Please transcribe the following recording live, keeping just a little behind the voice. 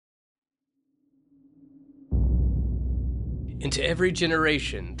Into every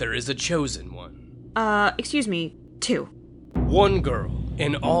generation, there is a chosen one. Excuse me, 2. One girl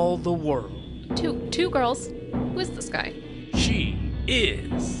in all the world. Two girls. Who is this guy? She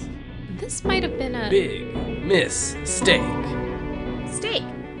is This might have been a... Big Miss Steak. Steak.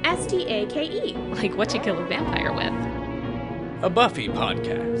 S-T-A-K-E. like what you kill a vampire with. A Buffy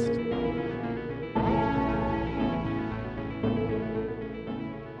podcast.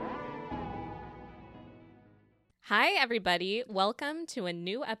 Hi, everybody. Welcome to a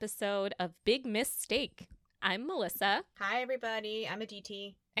new episode of Big Miss Steak. I'm Melissa, Hi, everybody. I'm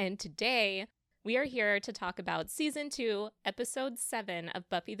Aditi. and today we are here to talk about Season 2, Episode 7 of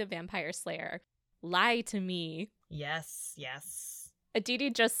Buffy the Vampire Slayer, Lie to Me. Yes. Aditi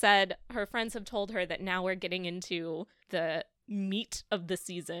just said her friends have told her that now we're getting into the meat of the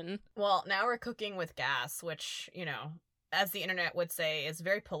season. Well, now we're cooking with gas, which, as the internet would say, is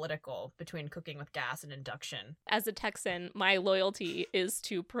very political between cooking with gas and induction. As a Texan, my loyalty is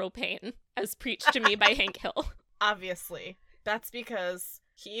to propane, as preached to me by Hank Hill. Obviously. That's because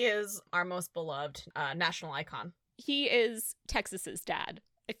he is our most beloved national icon. He is Texas's dad,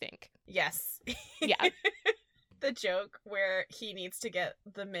 I think. Yes. Yeah. The joke where he needs to get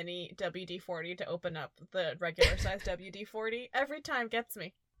the mini WD-40 to open up the regular size WD-40 every time gets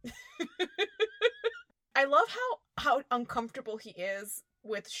me. I love how uncomfortable he is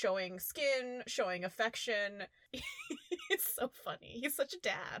with showing skin, showing affection. It's so funny. He's such a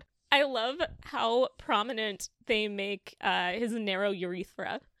dad. I love how prominent they make his narrow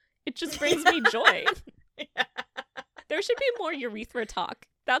urethra. It just brings me joy. Yeah. There should be more urethra talk.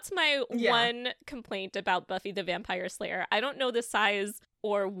 That's my one complaint about Buffy the Vampire Slayer. I don't know the size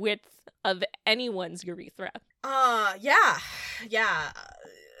or width of anyone's urethra. Yeah.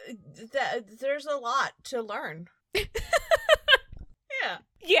 There's a lot to learn. Yeah.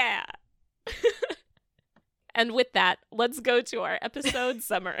 Yeah. And with that, let's go to our episode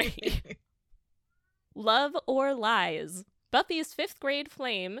summary. Love or Lies. Buffy's 5th grade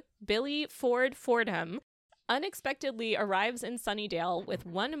flame, Billy Ford Fordham, unexpectedly arrives in Sunnydale with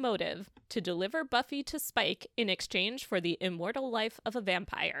one motive: to deliver Buffy to Spike in exchange for the immortal life of a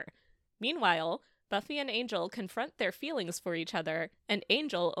vampire. Meanwhile, Buffy and Angel confront their feelings for each other, and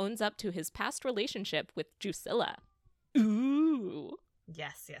Angel owns up to his past relationship with Drusilla. Ooh.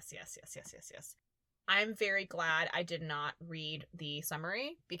 Yes. I'm very glad I did not read the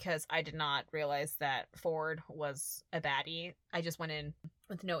summary because I did not realize that Ford was a baddie. I just went in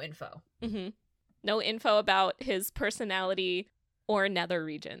with no info. Mm-hmm. No info about his personality or nether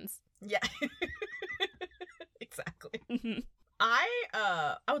regions. Yeah. Exactly. Mm-hmm.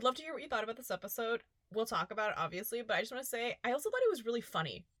 I would love to hear what you thought about this episode. We'll talk about it, obviously, but I just want to say, I also thought it was really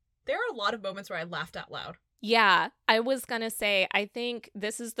funny. There are a lot of moments where I laughed out loud. Yeah, I was gonna say, I think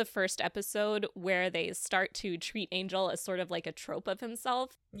this is the first episode where they start to treat Angel as sort of like a trope of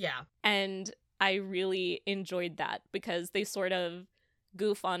himself. Yeah. And I really enjoyed that because they sort of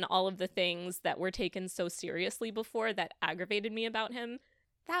goof on all of the things that were taken so seriously before that aggravated me about him.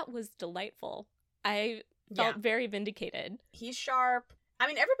 That was delightful. I felt very vindicated. He's sharp. I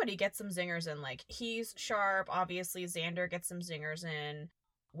mean, everybody gets some zingers in. Like, he's sharp. Obviously, Xander gets some zingers in.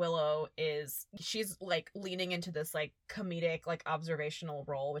 Willow she's like leaning into this like comedic, like observational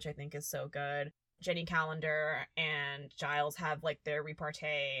role, which I think is so good. Jenny Calendar and Giles have like their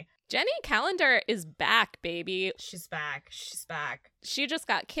repartee. Jenny Calendar is back, baby. She's back. She just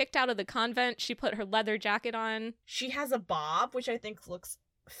got kicked out of the convent. She put her leather jacket on. She has a bob, which I think looks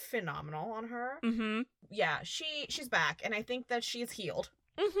phenomenal on her. Mm-hmm. Yeah, she's back, and I think that she's healed.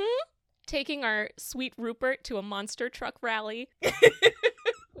 Mm-hmm. Taking our sweet Rupert to a monster truck rally.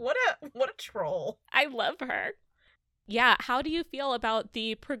 What a troll. I love her. Yeah, how do you feel about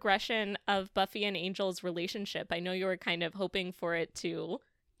the progression of Buffy and Angel's relationship? I know you were kind of hoping for it to,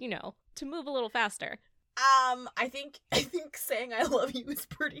 to move a little faster. I think saying I love you is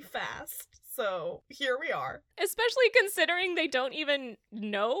pretty fast. So, here we are. Especially considering they don't even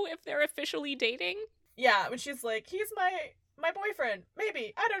know if they're officially dating. Yeah, when she's like, he's my boyfriend,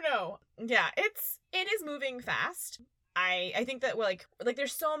 maybe, I don't know. Yeah, it is moving fast. I think that like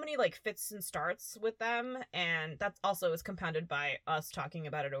there's so many like fits and starts with them, and that also is compounded by us talking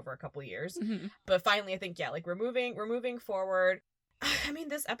about it over a couple years. Mm-hmm. But finally, I think we're moving forward. I mean,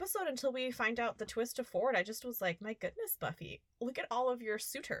 this episode, until we find out the twist of Ford, I just was like, my goodness, Buffy, look at all of your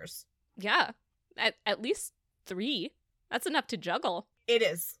suitors. Yeah, at least 3. That's enough to juggle. It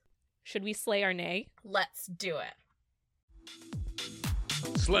is. Should we slay or nay? Let's do it.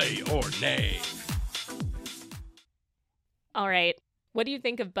 Slay or nay. All right. What do you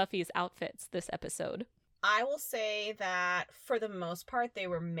think of Buffy's outfits this episode? I will say that for the most part, they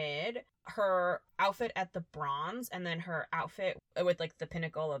were mid. Her outfit at the bronze, and then her outfit with like the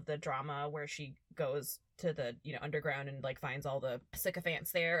pinnacle of the drama where she goes to the, you know, underground and like finds all the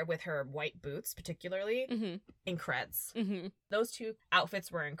sycophants there with her white boots, particularly in creds. Those two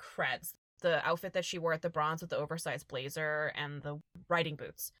outfits were in creds. The outfit that she wore at the bronze with the oversized blazer and the riding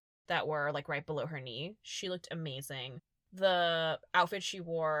boots that were like right below her knee, she looked amazing. The outfit she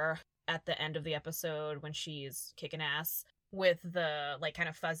wore at the end of the episode when she's kicking ass with the like kind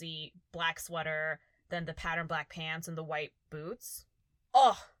of fuzzy black sweater, then the patterned black pants and the white boots.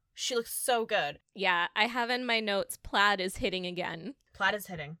 Oh, she looks so good. Yeah, I have in my notes, plaid is hitting again. Plaid is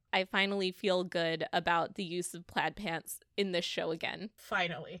hitting. I finally feel good about the use of plaid pants in this show again.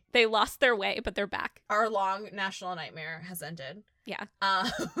 Finally. They lost their way, but they're back. Our long national nightmare has ended. Yeah.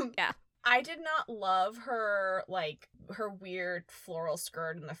 Yeah. I did not love her, like, her weird floral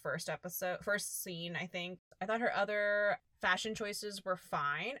skirt in the first scene, I think. I thought her other fashion choices were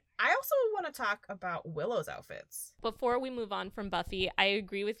fine. I also want to talk about Willow's outfits. Before we move on from Buffy, I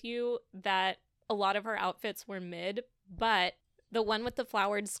agree with you that a lot of her outfits were mid, but the one with the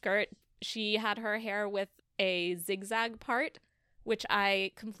flowered skirt, she had her hair with a zigzag part, which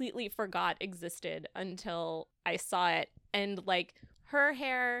I completely forgot existed until I saw it. And, like, her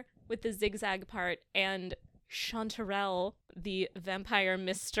hair with the zigzag part and Chanterelle, the vampire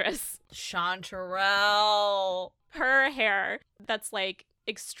mistress. Chanterelle! Her hair that's, like,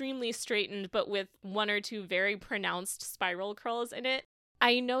 extremely straightened, but with one or two very pronounced spiral curls in it.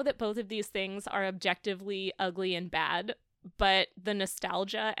 I know that both of these things are objectively ugly and bad, but the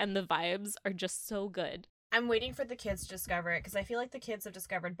nostalgia and the vibes are just so good. I'm waiting for the kids to discover it, because I feel like the kids have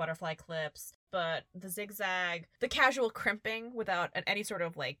discovered butterfly clips, but the zigzag, the casual crimping without any sort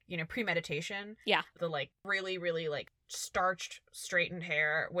of, like, you know, premeditation. Yeah. The, like, really, really, like, starched, straightened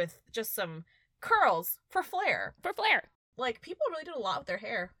hair with just some curls for flair. For flair. Like, people really did a lot with their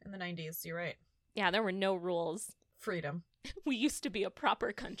hair in the 90s, you're right. Yeah, there were no rules. Freedom. We used to be a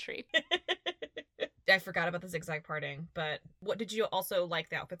proper country. I forgot about the zigzag parting, but what did you also like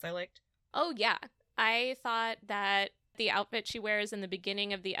the outfits I liked? Oh, yeah. I thought that the outfit she wears in the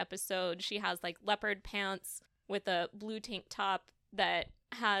beginning of the episode, she has like leopard pants with a blue tank top that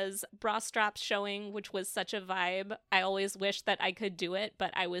has bra straps showing, which was such a vibe. I always wished that I could do it,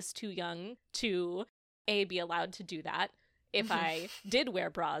 but I was too young to A, be allowed to do that if I did wear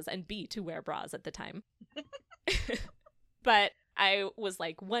bras, and B, to wear bras at the time. But I was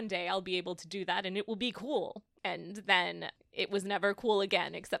like, one day I'll be able to do that and it will be cool. And then it was never cool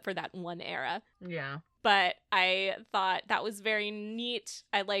again, except for that one era. Yeah. But I thought that was very neat.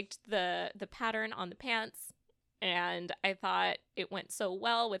 I liked the pattern on the pants, and I thought it went so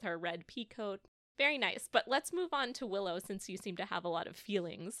well with her red peacoat. Very nice. But let's move on to Willow, since you seem to have a lot of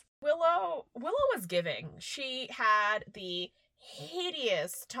feelings. Willow was giving. She had the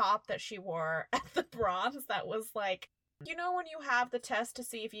hideous top that she wore at the bronze that was like, you know when you have the test to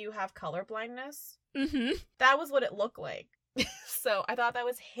see if you have color blindness? Mm-hmm. That was what it looked like. So I thought that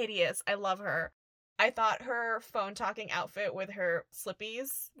was hideous. I love her. I thought her phone talking outfit with her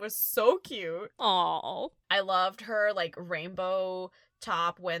slippies was so cute. Aww. I loved her like rainbow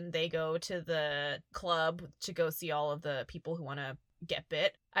top when they go to the club to go see all of the people who want to get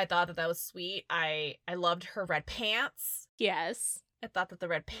bit. I thought that was sweet. I loved her red pants. Yes. I thought that the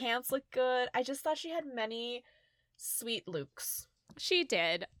red pants looked good. I just thought she had many sweet looks. She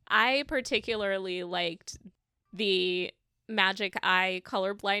did. I particularly liked the Magic Eye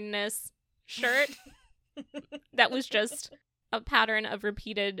colorblindness shirt that was just a pattern of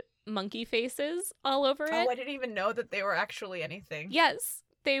repeated monkey faces all over it. Oh, I didn't even know that they were actually anything. Yes,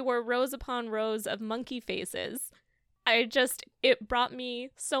 they were rows upon rows of monkey faces. It brought me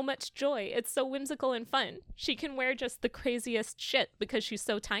so much joy. It's so whimsical and fun. She can wear just the craziest shit because she's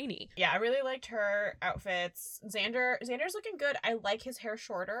so tiny. Yeah, I really liked her outfits. Xander's looking good. I like his hair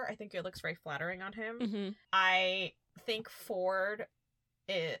shorter. I think it looks very flattering on him. Mm-hmm. I think Ford,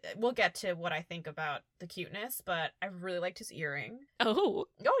 we'll get to what I think about the cuteness, but I really liked his earring. Oh.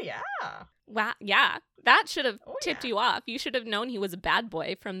 Oh, yeah. Wow. Yeah. That should have tipped yeah. you off. You should have known he was a bad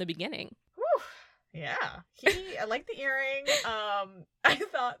boy from the beginning. Whew. Yeah. I like the earring. I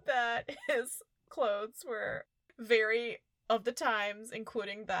thought that his clothes were very of the times,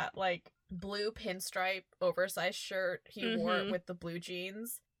 including that, like, blue pinstripe oversized shirt he wore with the blue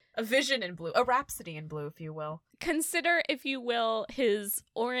jeans. A vision in blue. A rhapsody in blue, if you will. Consider, if you will, his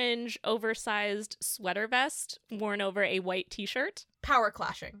orange oversized sweater vest worn over a white t-shirt. Power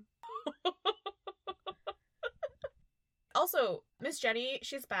clashing. Also, Miss Jenny,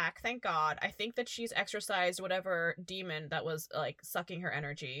 she's back, thank God. I think that she's exorcised whatever demon that was, like, sucking her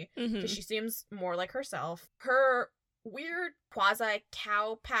energy. Because she seems more like herself. Her weird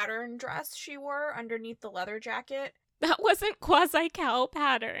quasi-cow pattern dress she wore underneath the leather jacket. That wasn't quasi-cow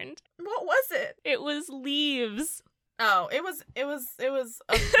patterned. What was it? It was leaves. Oh, it was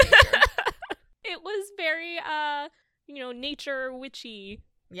a creature. It was very, nature witchy.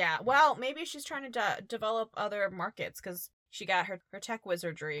 Yeah, well, maybe she's trying to develop other markets because she got her tech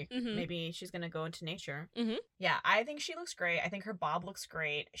wizardry. Maybe she's going to go into nature. Yeah, I think she looks great. I think her bob looks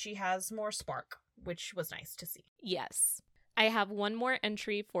great. She has more spark, which was nice to see. Yes. I have one more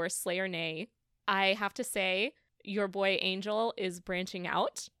entry for Slayer Nay. I have to say, your boy Angel is branching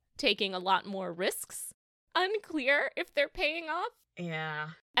out, taking a lot more risks. Unclear if they're paying off. Yeah.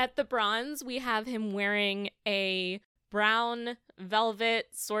 At the bronze, we have him wearing a brown velvet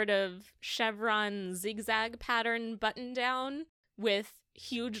sort of chevron zigzag pattern button down with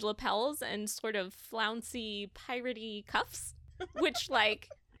huge lapels and sort of flouncy piratey cuffs, which, like,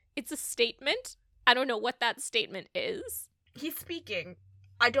 it's a statement. I don't know what that statement is. He's speaking.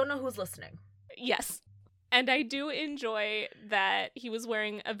 I don't know who's listening. Yes. And I do enjoy that he was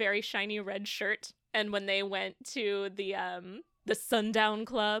wearing a very shiny red shirt, and when they went to the Sundown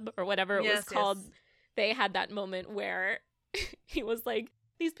Club or whatever it was called, they had that moment where he was like,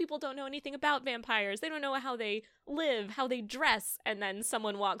 these people don't know anything about vampires. They don't know how they live, how they dress. And then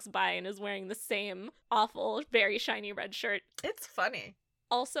someone walks by and is wearing the same awful, very shiny red shirt. It's funny.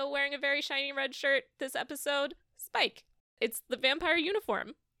 Also wearing a very shiny red shirt this episode, Spike. It's the vampire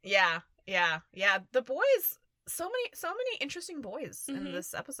uniform. Yeah. The boys, so many interesting boys in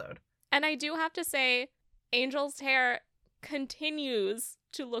this episode. And I do have to say, Angel's hair continues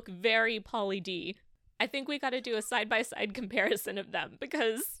to look very Pauly D. I think we got to do a side-by-side comparison of them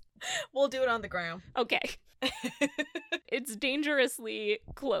because... We'll do it on the gram. Okay. It's dangerously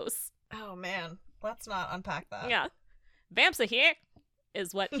close. Oh, man. Let's not unpack that. Yeah. Vamps are here,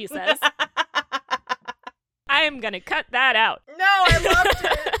 is what he says. I am going to cut that out. No, I loved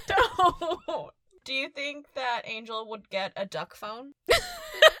it. Don't. Do you think that Angel would get a duck phone?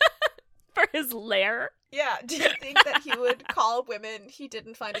 For his lair? Yeah, do you think that he would call women he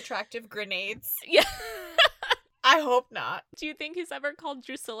didn't find attractive grenades? Yeah. I hope not. Do you think he's ever called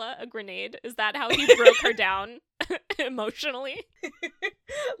Drusilla a grenade? Is that how he broke her down emotionally?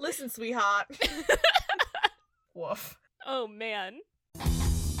 Listen, sweetheart. Woof. Oh, man.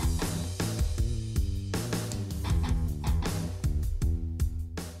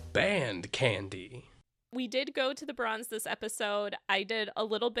 Band candy. We did go to the bronze this episode. I did a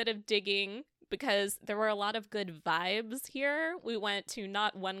little bit of digging because there were a lot of good vibes here. We went to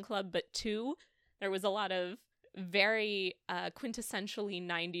not one club, but two. There was a lot of very quintessentially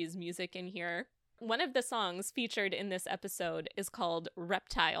 90s music in here. One of the songs featured in this episode is called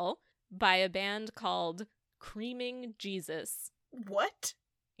Reptile by a band called Creaming Jesus. What?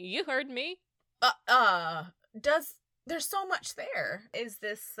 You heard me. There's so much there. Is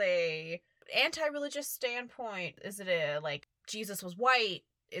this a anti-religious standpoint? Is it a, like, Jesus was white?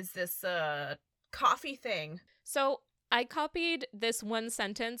 Is this a coffee thing? So I copied this one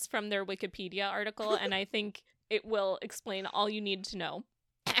sentence from their Wikipedia article, and I think it will explain all you need to know.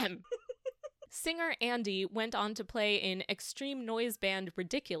 Singer Andy went on to play in extreme noise band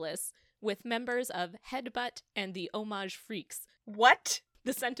Ridiculous with members of Headbutt and the Homage Freaks. What?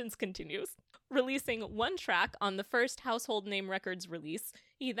 The sentence continues. Releasing one track on the first Household Name Records release,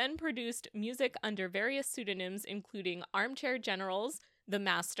 he then produced music under various pseudonyms including Armchair Generals, The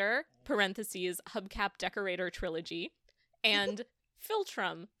Master, parentheses, Hubcap Decorator Trilogy, and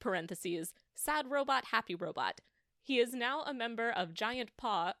Philtrum, parentheses, Sad Robot, Happy Robot. He is now a member of Giant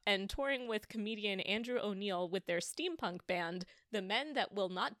Paw and touring with comedian Andrew O'Neill with their steampunk band, The Men That Will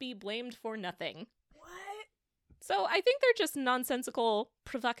Not Be Blamed for Nothing. What? So I think they're just nonsensical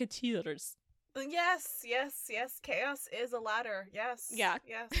provocateurs. Yes. Chaos is a ladder. Yes. Yeah.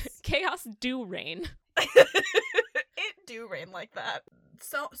 Yes. Chaos do reign. It do rain like that.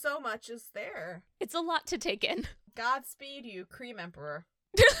 So much is there. It's a lot to take in. Godspeed, you Cream Emperor.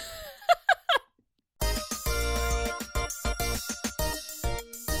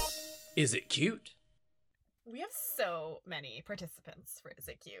 Is it cute? We have so many participants for Is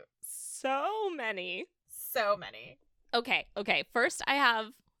It Cute? So many. So many. Okay. First, I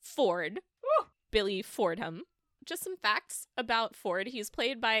have Ford. Woo! Billy Fordham. Just some facts about Ford. He's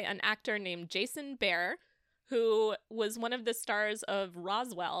played by an actor named Jason Bear, who was one of the stars of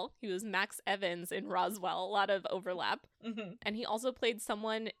Roswell. He was Max Evans in Roswell. A lot of overlap. Mm-hmm. And he also played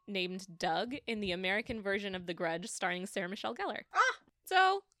someone named Doug in the American version of The Grudge, starring Sarah Michelle Gellar. Ah!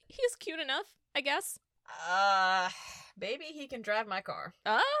 So, he's cute enough, I guess. Baby, he can drive my car.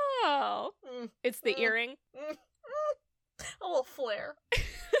 Oh, it's the earring. A little flare.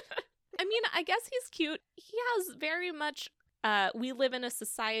 I mean, I guess he's cute. He has very much we live in a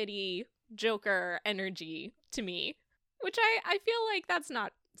society Joker energy to me, which I feel like that's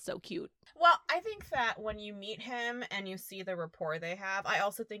not so cute. Well, I think that when you meet him and you see the rapport they have, I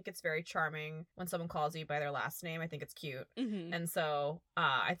also think it's very charming when someone calls you by their last name. I think it's cute. Mm-hmm. And so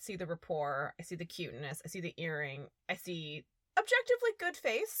I see the rapport, I see the cuteness, I see the earring, I see objectively good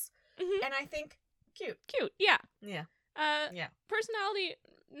face, Mm-hmm. and I think cute. Cute, yeah. Yeah. Yeah. Personality,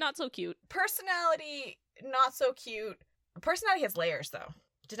 not so cute. Personality, not so cute. Personality has layers, though.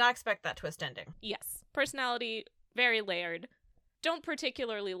 Did not expect that twist ending. Yes. Personality, very layered. Don't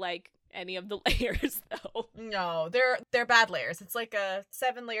particularly like any of the layers, though. No, they're bad layers. It's like a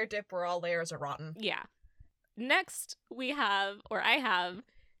 7-layer dip where all layers are rotten. Yeah. Next, I have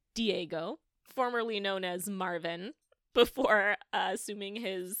Diego, formerly known as Marvin, before assuming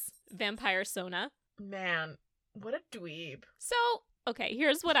his vampire persona. Man, what a dweeb. So, okay,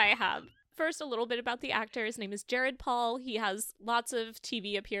 here's what I have. First, a little bit about the actor. His name is Jared Paul. He has lots of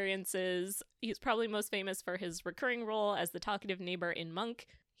TV appearances. He's probably most famous for his recurring role as the talkative neighbor in Monk.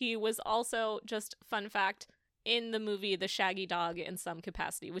 He was also, just fun fact, in the movie The Shaggy Dog in some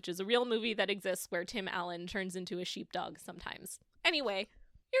capacity, which is a real movie that exists where Tim Allen turns into a sheepdog sometimes. Anyway,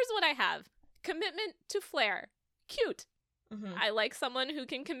 here's what I have. Commitment to flair. Cute. Mm-hmm. I like someone who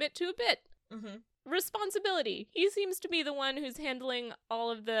can commit to a bit. Mm-hmm. Responsibility. He seems to be the one who's handling all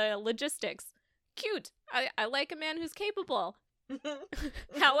of the logistics. Cute. I like a man who's capable.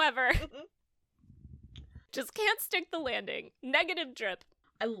 However, just can't stick the landing. Negative drip.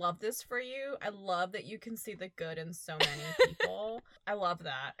 I love this for you. I love that you can see the good in so many people. I love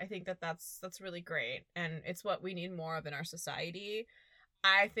that. I think that that's really great, and it's what we need more of in our society.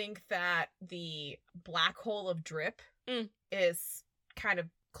 I think that the black hole of drip is kind of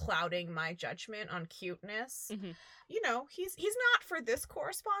clouding my judgment on cuteness. Mm-hmm. You know, he's not for this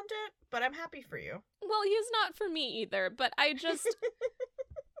correspondent, but I'm happy for you. Well, he's not for me either, but I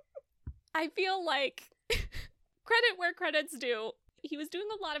feel like credit where credit's due. He was doing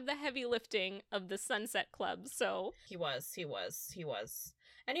a lot of the heavy lifting of the Sunset Club, so... He was.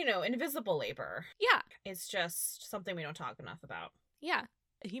 And, you know, invisible labor. Yeah. It's just something we don't talk enough about. Yeah.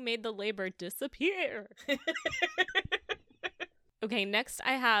 He made the labor disappear. Okay, next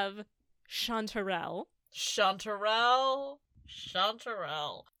I have Chanterelle. Chanterelle.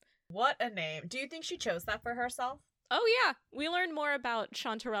 What a name. Do you think she chose that for herself? Oh yeah, we learn more about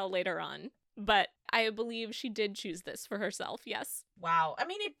Chanterelle later on, but I believe she did choose this for herself, yes. Wow. I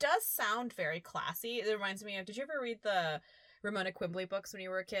mean, it does sound very classy. It reminds me of, did you ever read the Ramona Quimbley books when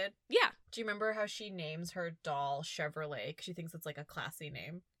you were a kid? Yeah. Do you remember how she names her doll Chevrolet because she thinks it's like a classy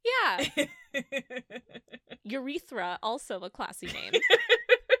name? Yeah. Urethra, also a classy name.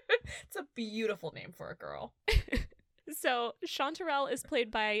 It's a beautiful name for a girl. So, Chanterelle is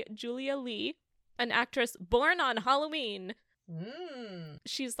played by Julia Lee, an actress born on Halloween.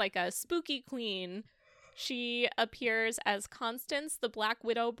 She's like a spooky queen. She appears as Constance, the Black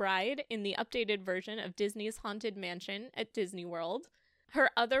Widow bride, in the updated version of Disney's Haunted Mansion at Disney World. Her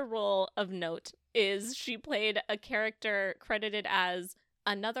other role of note is she played a character credited as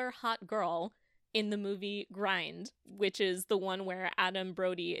Another Hot Girl in the movie Grind, which is the one where Adam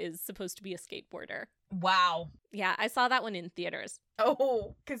Brody is supposed to be a skateboarder. Wow. Yeah, I saw that one in theaters.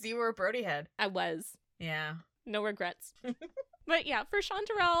 Oh, because you were a Brody head. I was. Yeah. No regrets. But yeah, for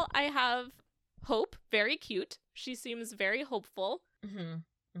Chanterelle, I have Hope, very cute. She seems very hopeful.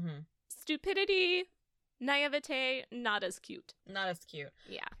 Stupidity, naivete, not as cute. Not as cute.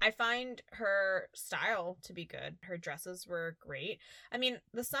 Yeah. I find her style to be good. Her dresses were great. I mean,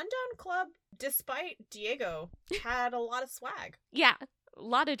 the Sundown Club, despite Diego, had a lot of swag. Yeah, a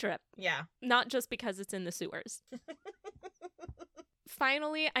lot of drip. Yeah. Not just because it's in the sewers.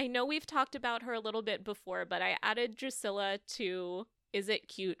 Finally, I know we've talked about her a little bit before, but I added Drusilla to Is It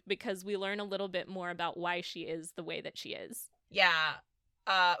Cute because we learn a little bit more about why she is the way that she is. Yeah.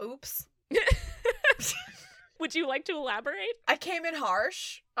 Oops. Would you like to elaborate? I came in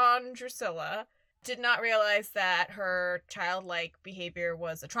harsh on Drusilla. Did not realize that her childlike behavior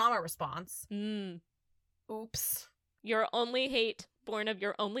was a trauma response. Oops. Your only hate, born of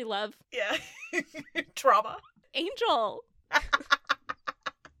your only love. Yeah. Trauma. Angel.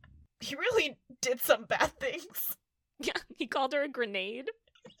 He really did some bad things. Yeah, he called her a grenade.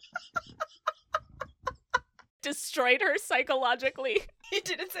 Destroyed her psychologically. He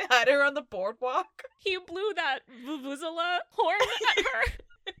didn't say hi to her on the boardwalk. He blew that vuvuzela horn at her.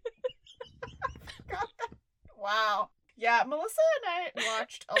 Wow. Yeah, Melissa and I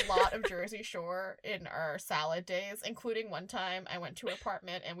watched a lot of Jersey Shore in our salad days, including one time I went to her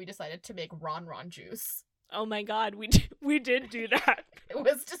apartment and we decided to make Ron Ron juice. Oh my god, we did do that. It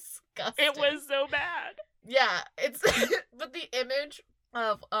was disgusting. It was so bad. Yeah, it's but the image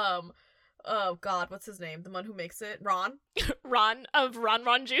of oh god, what's his name? The one who makes it? Ron? Ron of Ron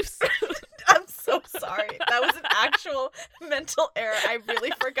Ron Juice. I'm so sorry. That was an actual mental error. I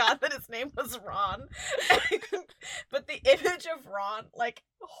really forgot that his name was Ron. But the image of Ron, like,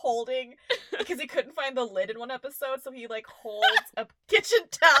 holding, because he couldn't find the lid in one episode, so he, like, holds a kitchen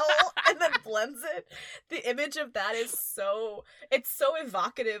towel and then blends it. The image of that is it's so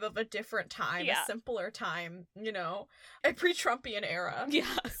evocative of a different time, Yeah. a simpler time, you know, a pre-Trumpian era. Yeah.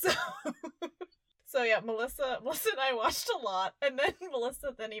 So yeah, Melissa and I watched a lot, and then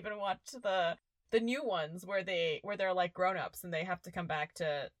Melissa then even watched the new ones where they're like grown-ups and they have to come back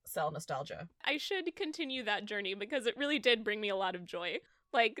to sell nostalgia. I should continue that journey because it really did bring me a lot of joy.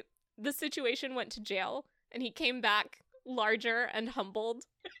 Like, the situation went to jail and he came back larger and humbled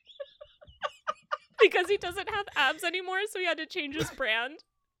because he doesn't have abs anymore, so he had to change his brand.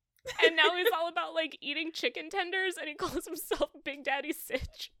 And now he's all about, like, eating chicken tenders and he calls himself Big Daddy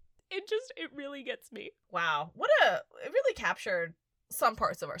Sitch. It really gets me. Wow. It really captured some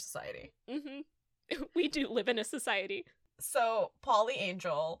parts of our society. Mm-hmm. We do live in a society. So, Pauly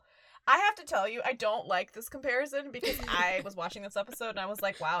Angel, I have to tell you, I don't like this comparison because I was watching this episode and I was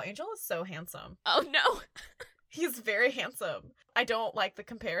like, wow, Angel is so handsome. Oh no. He's very handsome. I don't like the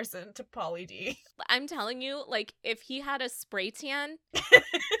comparison to Pauly D. I'm telling you, like, if he had a spray tan,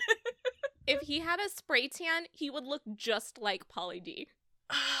 he would look just like Pauly D.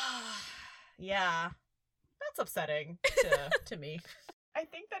 Yeah. That's upsetting to me. I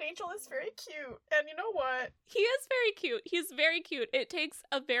think that Angel is very cute. And you know what? He is very cute. He's very cute. It takes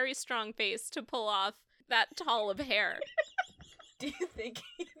a very strong face to pull off that tall of hair. Do you think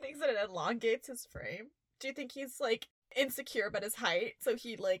he thinks that it elongates his frame? Do you think he's, like, insecure about his height, so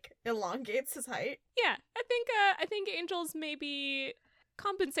he, like, elongates his height? Yeah, I think Angel's maybe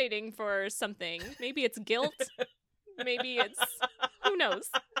compensating for something. Maybe it's guilt. Maybe it's... who knows?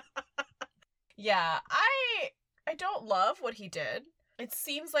 Yeah, I don't love what he did. It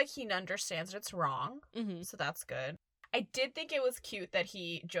seems like he understands that it's wrong, so that's good. I did think it was cute that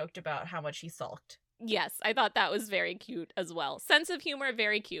he joked about how much he sulked. Yes, I thought that was very cute as well. Sense of humor,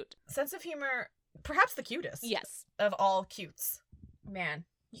 very cute. Sense of humor, perhaps the cutest. Yes. Of all cutes. Man,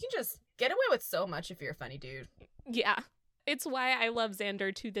 you can just get away with so much if you're a funny dude. Yeah. It's why I love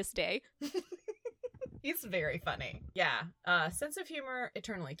Xander to this day. He's very funny. Yeah. Sense of humor,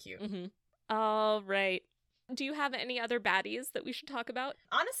 eternally cute. Mm-hmm. All right. Do you have any other baddies that we should talk about?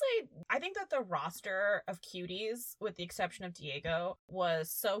 Honestly, I think that the roster of cuties, with the exception of Diego, was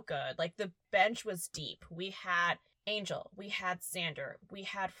so good. Like, the bench was deep. We had Angel. We had Xander. We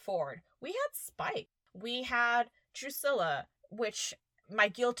had Ford. We had Spike. We had Drusilla, which my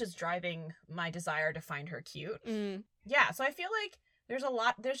guilt is driving my desire to find her cute. Yeah, so I feel like there's a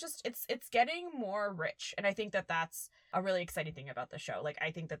lot, it's getting more rich, and I think that that's a really exciting thing about the show. Like,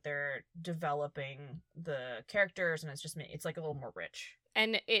 I think that they're developing the characters, and it's like a little more rich.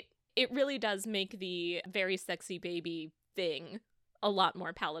 And it really does make the very sexy baby thing a lot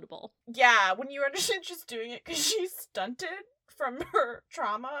more palatable. Yeah, when you understand she's doing it because she's stunted from her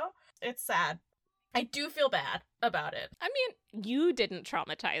trauma, it's sad. I do feel bad about it. I mean, you didn't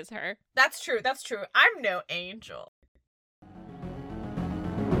traumatize her. That's true. I'm no angel.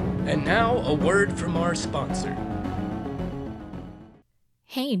 And now, a word from our sponsor.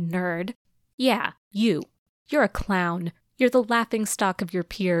 Hey, nerd. Yeah, you. You're a clown. You're the laughingstock of your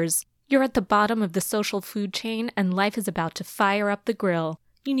peers. You're at the bottom of the social food chain, and life is about to fire up the grill.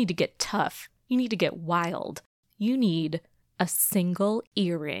 You need to get tough. You need to get wild. You need a single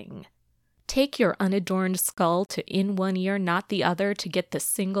earring. Take your unadorned skull to in one ear, not the other, to get the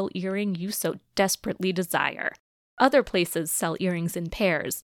single earring you so desperately desire. Other places sell earrings in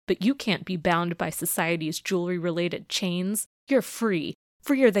pairs, but you can't be bound by society's jewelry-related chains. You're free,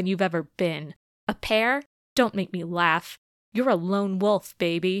 freer than you've ever been. A pair? Don't make me laugh. You're a lone wolf,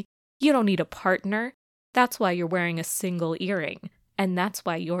 baby. You don't need a partner. That's why you're wearing a single earring, and that's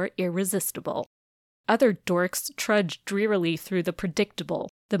why you're irresistible. Other dorks trudge drearily through the predictable,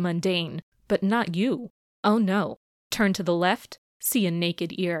 the mundane, but not you. Oh no. Turn to the left, see a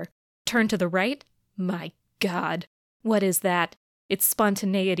naked ear. Turn to the right? My God. What is that? It's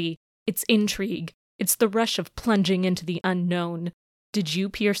spontaneity. It's intrigue. It's the rush of plunging into the unknown. Did you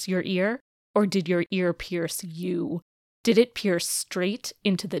pierce your ear? Or did your ear pierce you? Did it pierce straight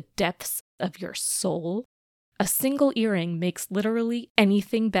into the depths of your soul? A single earring makes literally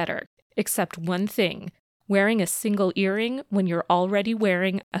anything better, except one thing. wearing a single earring when you're already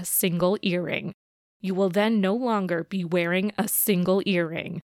wearing a single earring. You will then no longer be wearing a single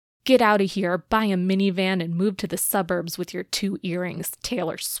earring. Get out of here, buy a minivan, and move to the suburbs with your 2 earrings,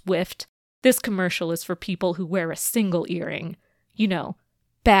 Taylor Swift. This commercial is for people who wear a single earring. You know,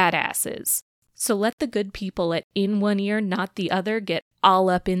 badasses. So let the good people at In One Ear Not the Other get all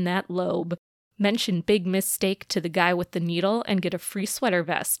up in that lobe. Mention Big Mistake to the guy with the needle and get a free sweater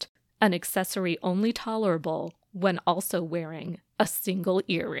vest, an accessory only tolerable when also wearing a single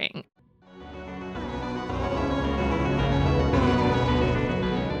earring.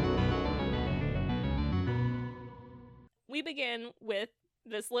 We begin with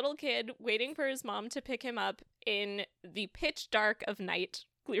this little kid waiting for his mom to pick him up in the pitch dark of night,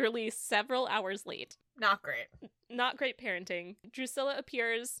 clearly several hours late. Not great. Not great parenting. Drusilla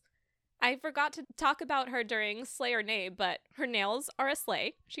appears. I forgot to talk about her during Slay or Nay, but her nails are a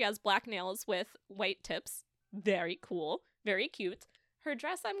slay. She has black nails with white tips. Very cool. Very cute. Her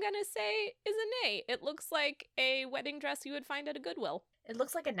dress, I'm gonna say, is a nay. It looks like a wedding dress you would find at a Goodwill. It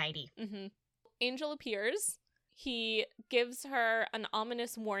looks like a nightie. Mm-hmm. Angel appears. He gives her an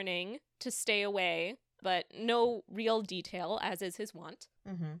ominous warning to stay away, but no real detail, as is his wont.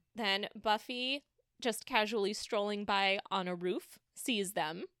 Mm-hmm. Then Buffy, just casually strolling by on a roof, sees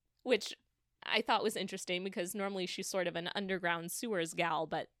them, which I thought was interesting because normally she's sort of an underground sewers gal,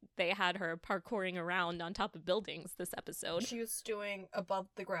 but they had her parkouring around on top of buildings this episode. She was doing above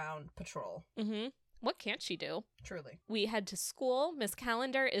the ground patrol. Mm-hmm. What can't she do? Truly. We head to school. Miss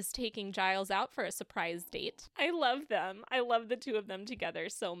Calendar is taking Giles out for a surprise date. I love them. I love the two of them together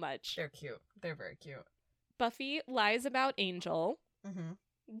so much. They're cute. They're very cute. Buffy lies about Angel. Mm-hmm.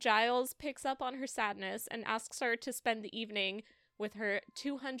 Giles picks up on her sadness and asks her to spend the evening with her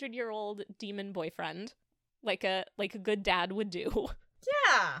 200-year-old demon boyfriend, like a good dad would do.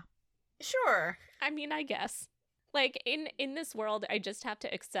 Yeah, sure. I mean, I guess. Like, in this world, I just have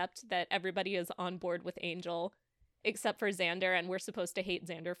to accept that everybody is on board with Angel, except for Xander, and we're supposed to hate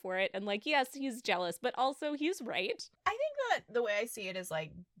Xander for it. And, like, yes, he's jealous, but also he's right. I think that the way I see it is,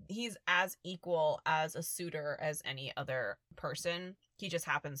 like, he's as equal as a suitor as any other person. He just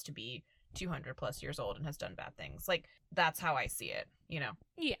happens to be 200 plus years old and has done bad things. Like, that's how I see it, you know?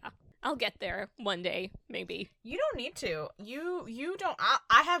 Yeah. I'll get there one day, maybe. You don't need to. You don't.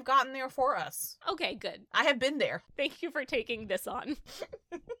 I have gotten there for us. Okay, good. I have been there. Thank you for taking this on.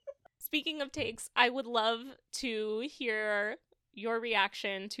 Speaking of takes, I would love to hear your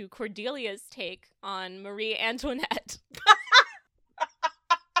reaction to Cordelia's take on Marie Antoinette.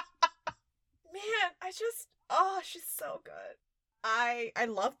 Man, she's so good. I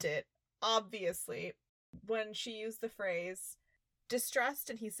loved it, obviously, when she used the phrase distressed,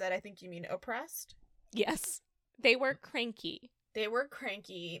 and he said, I think you mean oppressed. Yes. They were cranky. They were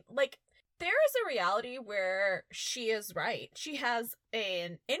cranky. Like, there is a reality where she is right. She has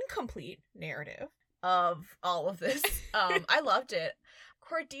an incomplete narrative of all of this. I loved it.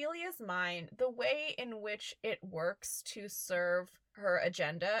 Cordelia's mind, the way in which it works to serve her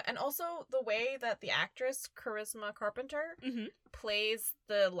agenda, and also the way that the actress Charisma Carpenter plays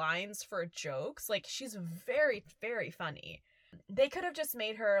the lines for jokes. Like, she's very, very funny. They could have just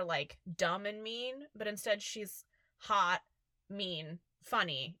made her, like, dumb and mean, but instead she's hot, mean,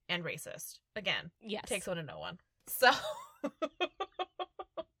 funny, and racist. Again, yes. Takes one to know one. So...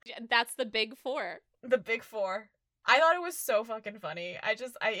 That's the big four. The big four. I thought it was so fucking funny.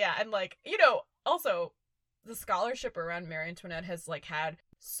 And, like, you know, also, the scholarship around Marie Antoinette has, like, had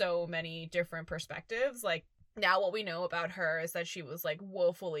so many different perspectives. Like, now what we know about her is that she was, like,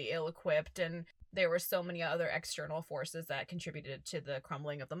 woefully ill-equipped, and there were so many other external forces that contributed to the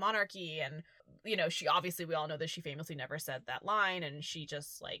crumbling of the monarchy. And, you know, we all know that she famously never said that line, and she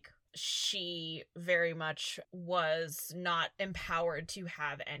just, like, she very much was not empowered to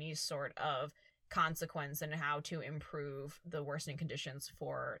have any sort of consequence in how to improve the worsening conditions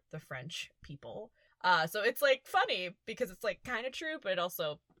for the French people. So it's, like, funny because it's, like, kind of true, but it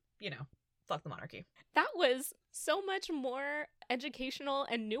also, you know, fuck the monarchy. That was so much more educational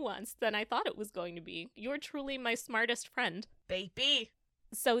and nuanced than I thought it was going to be. You're truly my smartest friend. Baby.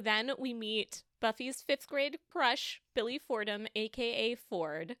 So then we meet Buffy's 5th grade crush, Billy Fordham, aka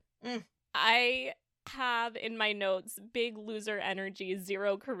Ford. I have in my notes, big loser energy,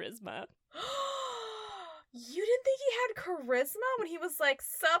 0 charisma. You didn't think he had charisma when he was like,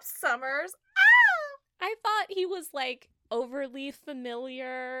 Sup, Summers? I thought he was, like, overly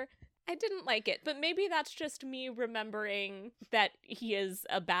familiar. I didn't like it, but maybe that's just me remembering that he is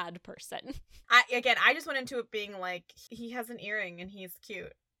a bad person. I just went into it being like, he has an earring and he's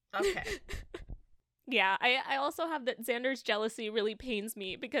cute. Okay. Yeah, I also have that Xander's jealousy really pains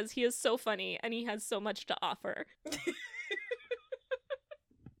me because he is so funny and he has so much to offer.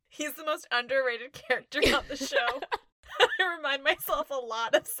 He's the most underrated character on the show. I remind myself a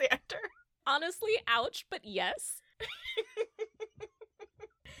lot of Xander. Honestly, ouch, but yes.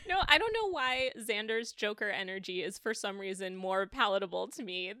 No, I don't know why Xander's Joker energy is for some reason more palatable to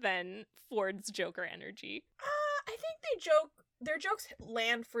me than Ford's Joker energy. I think their jokes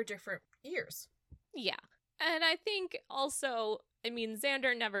land for different years. Yeah. And I think also, I mean,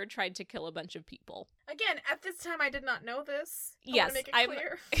 Xander never tried to kill a bunch of people. Again, at this time I did not know this. I Yes, want to make it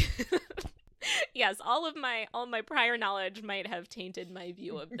clear. Yes, all my prior knowledge might have tainted my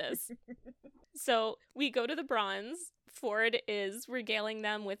view of this. So we go to the Bronze. Ford is regaling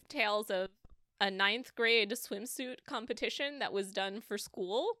them with tales of a 9th grade swimsuit competition that was done for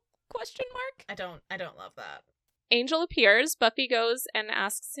school? ? I don't love that. Angel appears. Buffy goes and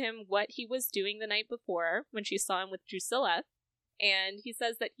asks him what he was doing the night before when she saw him with Drusilla, and he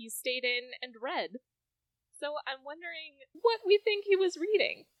says that he stayed in and read. So I'm wondering what we think he was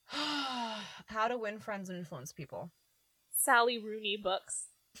reading. How to Win Friends and Influence People. Sally Rooney books.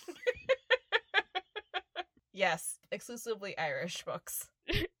 Yes, exclusively Irish books.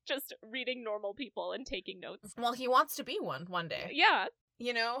 Just reading normal people and taking notes. Well, he wants to be one day. Yeah.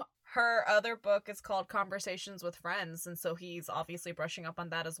 You know, her other book is called Conversations with Friends, and so he's obviously brushing up on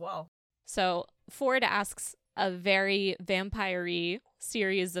that as well. So Ford asks a very vampire-y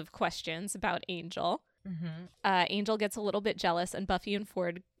series of questions about Angel. Mm-hmm. Angel gets a little bit jealous, and Buffy and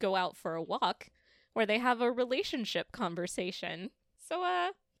Ford go out for a walk where they have a relationship conversation. So,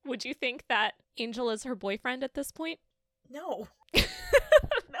 would you think that Angel is her boyfriend at this point? No.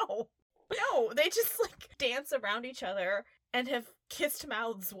 No, they just, like, dance around each other and have kissed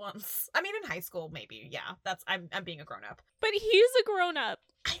mouths once. I mean, in high school, maybe, yeah. I'm being a grown-up. But he's a grown-up.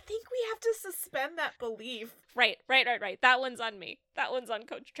 I think we have to suspend that belief. Right. That one's on me. That one's on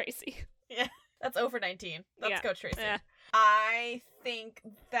Coach Tracy. Yeah, that's over 19. That's Yeah. Coach Tracy. Yeah. I think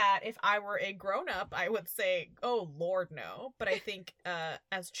that if I were a grown-up, I would say, oh, Lord, no. But I think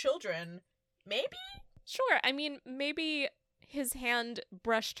as children, maybe? Sure. I mean, maybe his hand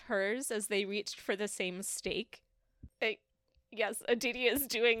brushed hers as they reached for the same steak. Yes, Aditi is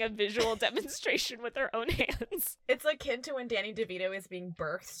doing a visual demonstration with her own hands. It's akin to when Danny DeVito is being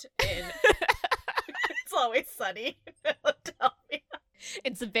birthed in It's Always Sunny in Philadelphia.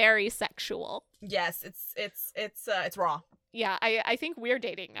 It's very sexual. Yes, it's raw. Yeah, I think we're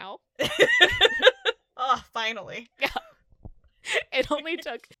dating now. Oh, finally. Yeah. It only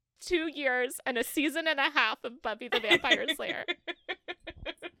took 2 years and a season and a half of Buffy the Vampire Slayer.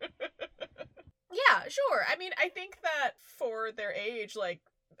 Yeah, sure. I mean, I think that for their age, like,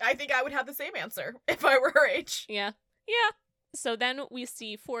 I think I would have the same answer if I were her age. Yeah. So then we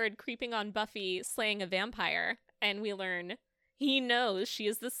see Ford creeping on Buffy, slaying a vampire, and we learn he knows she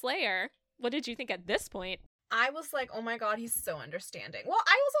is the Slayer. What did you think at this point? I was like, oh my god, he's so understanding. Well,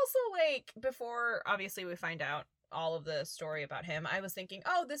 I was also like, before, obviously, we find out all of the story about him, I was thinking,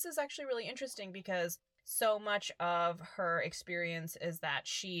 oh, this is actually really interesting because so much of her experience is that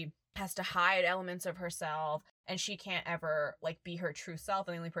she has to hide elements of herself and she can't ever, like, be her true self.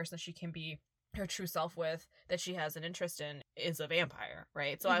 And the only person that she can be her true self with that she has an interest in is a vampire,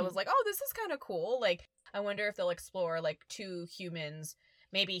 right? So I was like, oh, this is kind of cool. Like, I wonder if they'll explore, like, two humans.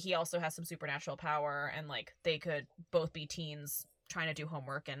 Maybe he also has some supernatural power and, like, they could both be teens trying to do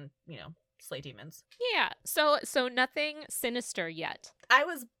homework and, you know, slay demons. Yeah. So nothing sinister yet. I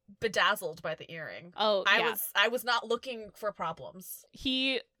was bedazzled by the earring. Oh, yeah. I was not looking for problems.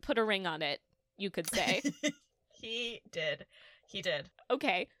 He put a ring on it, you could say. He did.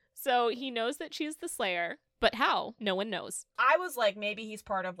 Okay. So he knows that she's the Slayer, but how? No one knows. I was like, maybe he's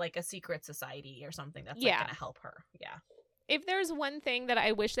part of, like, a secret society or something that's, like, gonna help her. Yeah. If there's one thing that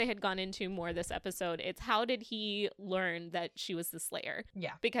I wish they had gone into more this episode, it's how did he learn that she was the Slayer?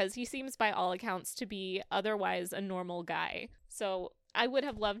 Yeah. Because he seems by all accounts to be otherwise a normal guy. So I would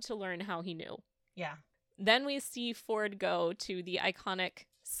have loved to learn how he knew. Yeah. Then we see Ford go to the iconic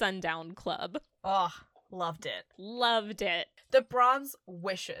Sundown Club. Oh, loved it. Loved it. The Bronze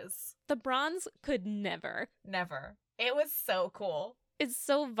wishes. The Bronze could never. Never. It was so cool. It's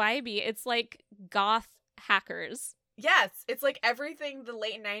so vibey. It's like goth hackers. Yes, it's like everything the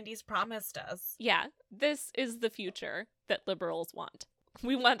late 90s promised us. Yeah, this is the future that liberals want.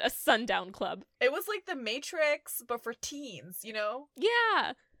 We want a Sundown Club. It was like the Matrix, but for teens, you know?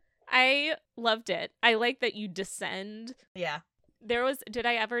 Yeah, I loved it. I like that you descend. Yeah. Did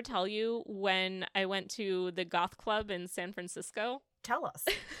I ever tell you when I went to the goth club in San Francisco? Tell us.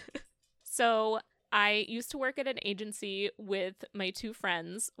 So I used to work at an agency with my two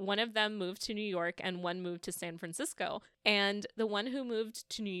friends. One of them moved to New York and one moved to San Francisco. And the one who moved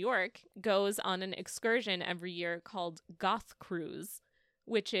to New York goes on an excursion every year called Goth Cruise,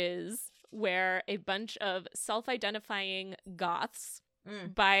 which is where a bunch of self-identifying goths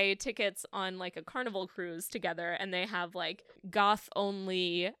buy tickets on like a carnival cruise together, and they have like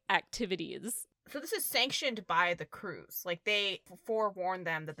goth-only activities. So this is sanctioned by the cruise. Like, they forewarn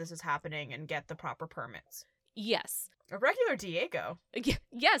them that this is happening and get the proper permits. Yes. A regular Diego.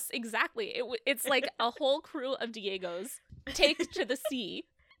 Yes, exactly. It's like a whole crew of Diegos take to the sea.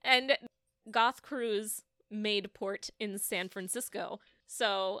 And Goth Cruise made port in San Francisco.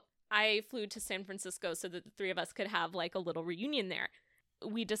 So I flew to San Francisco so that the three of us could have like a little reunion there.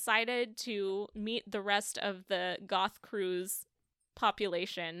 We decided to meet the rest of the Goth Cruise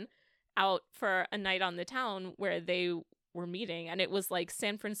population out for a night on the town where they were meeting, and it was like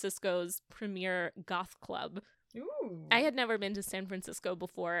San Francisco's premier goth club. Ooh. I had never been to San Francisco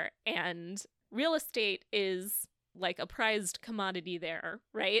before, and real estate is like a prized commodity there,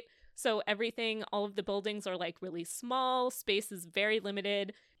 right? So everything, all of the buildings are like really small, space is very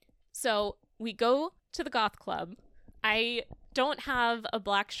limited. So we go to the goth club. I don't have a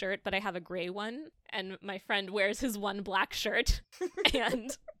black shirt, but I have a gray one, and my friend wears his one black shirt.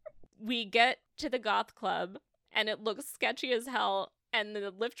 And we get to the goth club, and it looks sketchy as hell, and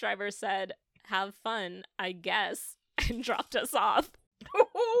the Lyft driver said, "Have fun, I guess," and dropped us off.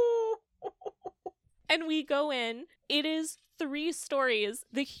 And we go in. It is 3 stories,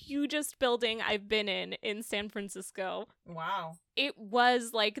 the hugest building I've been in San Francisco. Wow. It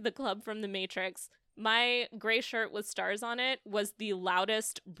was like the club from The Matrix. My gray shirt with stars on it was the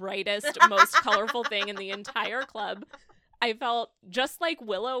loudest, brightest, most colorful thing in the entire club. I felt just like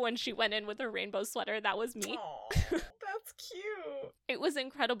Willow when she went in with her rainbow sweater. That was me. Aww, that's cute. It was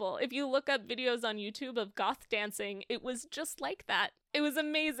incredible. If you look up videos on YouTube of goth dancing, it was just like that. It was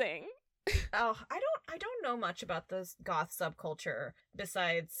amazing. Oh, I don't know much about this goth subculture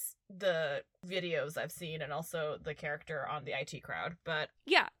besides the videos I've seen and also the character on the IT Crowd, but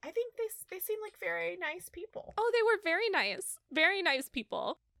Yeah. I think they seem like very nice people. Oh, they were very nice. Very nice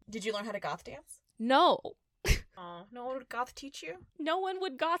people. Did you learn how to goth dance? No. Oh, no one would goth teach you? No one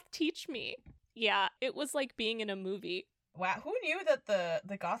would goth teach me. Yeah, it was like being in a movie. Wow, who knew that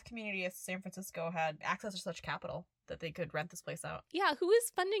the goth community of San Francisco had access to such capital that they could rent this place out? Yeah, who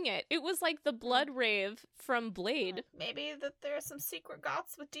is funding it? It was like the blood rave from Blade. Maybe that there are some secret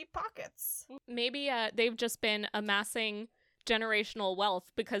goths with deep pockets. Maybe they've just been amassing generational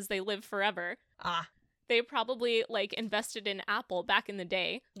wealth because they live forever. Ah. They probably like invested in Apple back in the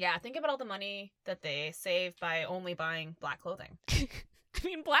day. Yeah, think about all the money that they save by only buying black clothing. I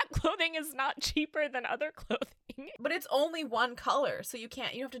mean, black clothing is not cheaper than other clothing. But it's only one color, so you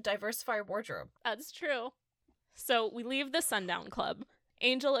have to diversify your wardrobe. That's true. So we leave the Sundown Club.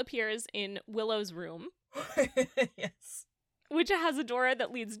 Angel appears in Willow's room, Yes. which has a door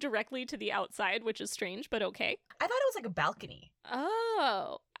that leads directly to the outside, which is strange, but okay. I thought it was like a balcony.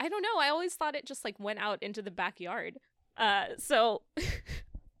 Oh, I don't know. I always thought it just like went out into the backyard. So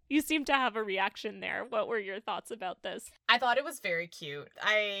you seem to have a reaction there. What were your thoughts about this? I thought it was very cute.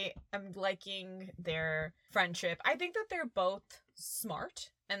 I am liking their friendship. I think that they're both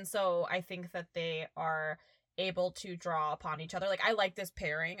smart, and so I think that they are able to draw upon each other. Like, I like this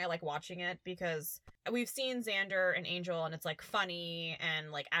pairing. I like watching it because we've seen Xander and Angel, and it's like funny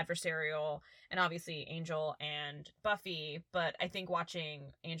and like adversarial, and obviously Angel and Buffy, but I think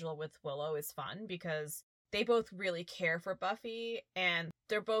watching Angel with Willow is fun because they both really care for Buffy, and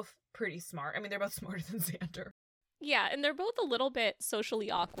they're both pretty smart. I mean, they're both smarter than Xander. Yeah, and they're both a little bit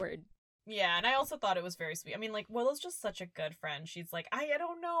socially awkward. Yeah, and I also thought it was very sweet. I mean, like, Willow's just such a good friend. She's like, I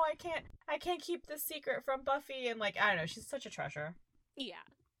don't know, I can't keep this secret from Buffy, and like, I don't know, she's such a treasure. Yeah.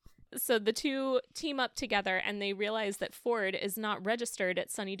 So the two team up together and they realize that Ford is not registered at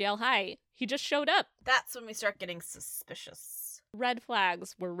Sunnydale High. He just showed up. That's when we start getting suspicious. Red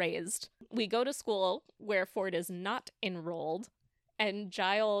flags were raised. We go to school where Ford is not enrolled, and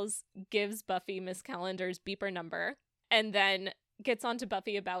Giles gives Buffy Miss Calendar's beeper number and then gets on to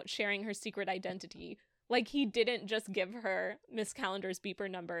Buffy about sharing her secret identity. Like, he didn't just give her Miss Calendar's beeper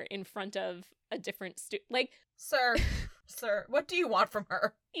number in front of a different like, Sir, what do you want from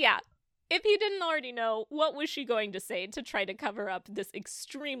her? yeah. If he didn't already know, what was she going to say to try to cover up this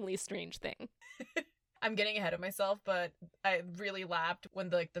extremely strange thing? I'm getting ahead of myself, but I really laughed when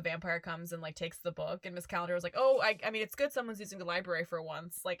the vampire comes and like takes the book, and Miss Calendar was like, "Oh, I mean, it's good someone's using the library for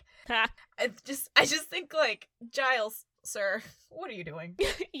once." Like, I just think like, Giles, sir, what are you doing?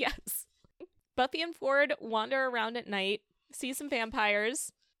 Yes. Buffy and Ford wander around at night, see some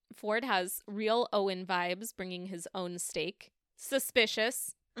vampires. Ford has real Owen vibes, bringing his own steak.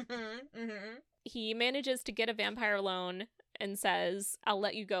 Suspicious. He manages to get a vampire alone and says, I'll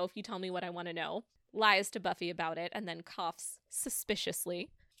let you go if you tell me what I want to know. Lies to Buffy about it and then coughs suspiciously.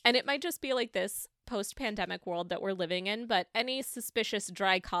 And it might just be like this post-pandemic world that we're living in, but any suspicious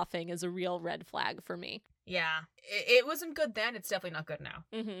dry coughing is a real red flag for me. Yeah. It wasn't good then. It's definitely not good now.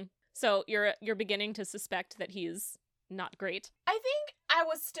 Mm-hmm. So you're beginning to suspect that he's not great. I think I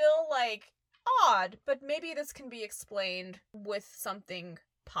was still, like, odd, but maybe this can be explained with something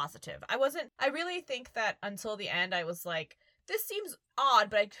positive. I really think that until the end I was like, this seems odd,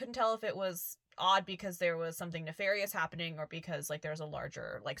 but I couldn't tell if it was odd because there was something nefarious happening or because, like, there's a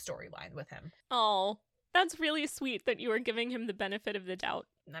larger, like, storyline with him. Oh, that's really sweet that you were giving him the benefit of the doubt.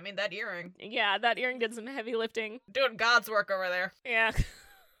 I mean, that earring. Yeah, that earring did some heavy lifting. Doing God's work over there. Yeah.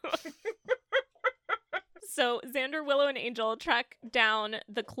 So Xander, Willow, and Angel track down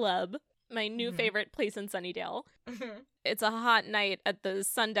the club, my new favorite place in Sunnydale. It's a hot night at the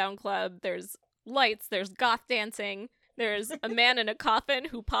Sundown Club. There's lights, there's goth dancing, there's a man in a coffin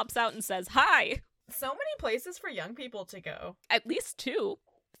who pops out and says, hi! So many places for young people to go. At least 2.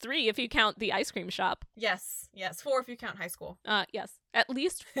 3 if you count the ice cream shop. Yes. 4 if you count high school. Yes. At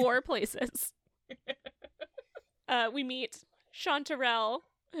least 4 places. We meet Chanterelle,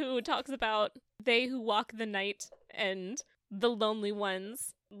 who talks about they who walk the night and the lonely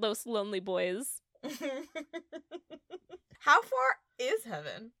ones, Los Lonely Boys. How far is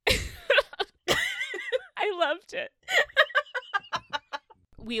heaven? I loved it.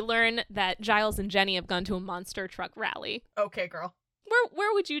 We learn that Giles and Jenny have gone to a monster truck rally. Okay, girl.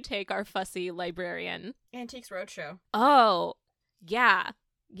 Where would you take our fussy librarian? Antiques Roadshow. Oh, yeah.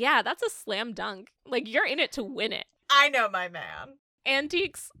 Yeah, that's a slam dunk. Like, you're in it to win it. I know my man.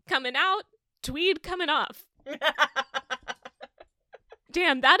 Antiques coming out, tweed coming off.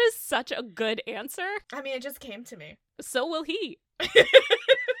 Damn, that is such a good answer. I mean, it just came to me. So will he.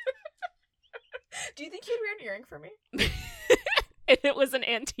 Do you think he'd wear an earring for me? If it was an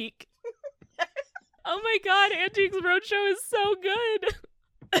antique. Oh my god, Antiques Roadshow is so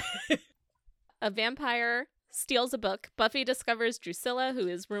good. A vampire steals a book. Buffy discovers Drusilla, who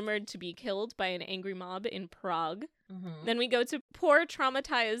is rumored to be killed by an angry mob in Prague. Then we go to poor,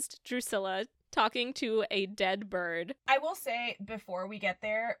 traumatized Drusilla talking to a dead bird. I will say, before we get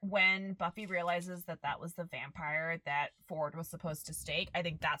there, when Buffy realizes that that was the vampire that Ford was supposed to stake, I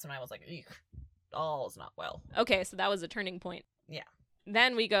think that's when I was like, eek, all's not well. Okay, so that was a turning point. Yeah.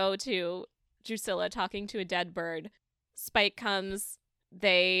 Then we go to Drusilla talking to a dead bird. Spike comes.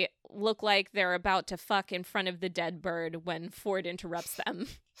 They look like they're about to fuck in front of the dead bird when Ford interrupts them.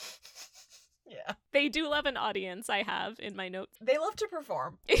 Yeah. They do love an audience, I have in my notes. They love to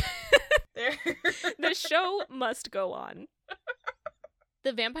perform. The show must go on.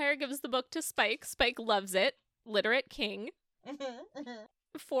 The vampire gives the book to Spike. Spike loves it. Literate king.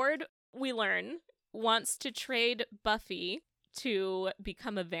 Ford, we learn, wants to trade Buffy to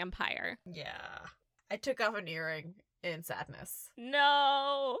become a vampire. Yeah. I took off an earring in sadness.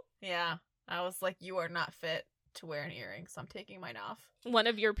 No! Yeah. I was like, you are not fit to wear an earring, so I'm taking mine off. One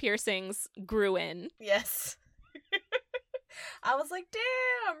of your piercings grew in. Yes. I was like,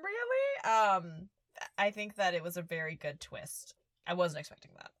 damn, really? I think that it was a very good twist. I wasn't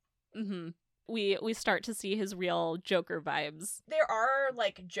expecting that. Mm-hmm. We start to see his real Joker vibes. There are,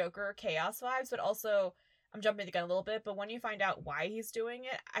 like, Joker chaos vibes, but also, I'm jumping the gun a little bit, but when you find out why he's doing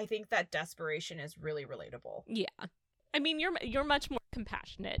it, I think that desperation is really relatable. Yeah. I mean, you're much more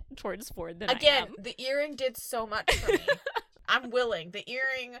compassionate towards Ford than Again, I am. the earring did so much for me. I'm willing. The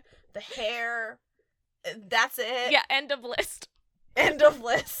earring, the hair, that's it. Yeah, end of list. End of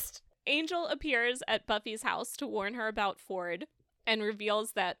list. Angel appears at Buffy's house to warn her about Ford and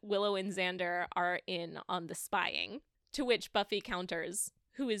reveals that Willow and Xander are in on the spying, to which Buffy counters,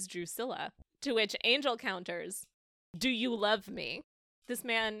 "Who is Drusilla?" To which Angel counters, "Do you love me?" This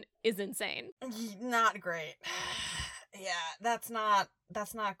man is insane. Not great. Yeah, that's not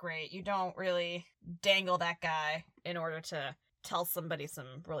great. You don't really dangle that guy in order to tell somebody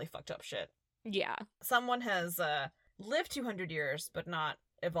some really fucked up shit. Yeah. Someone has lived 200 years, but not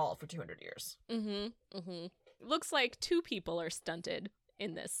evolved for 200 years. Looks like 2 people are stunted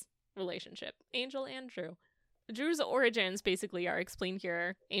in this relationship. Angel and Drew. Drew's origins basically are explained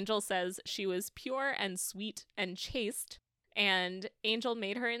here. Angel says she was pure and sweet and chaste, and Angel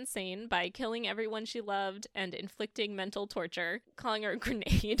made her insane by killing everyone she loved and inflicting mental torture, calling her a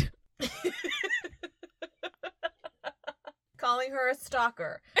grenade. Calling her a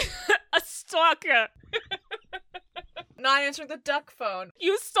stalker. A stalker! Not answering the duck phone.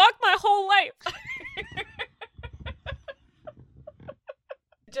 You stalked my whole life!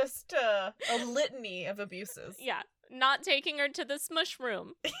 Just a litany of abuses. Yeah. Not taking her to the smush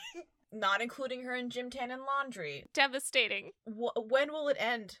room. Not including her in gym tan and laundry. Devastating. When will it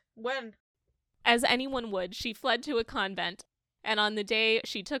end? When? As anyone would, she fled to a convent, and on the day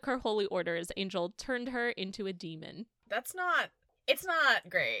she took her holy orders, Angel turned her into a demon. It's not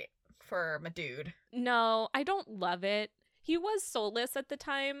great for my dude. No, I don't love it. He was soulless at the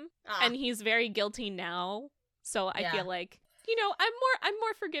time, and he's very guilty now. So I feel like, I'm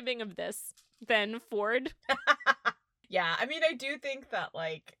more forgiving of this than Ford. Yeah, I mean, I do think that,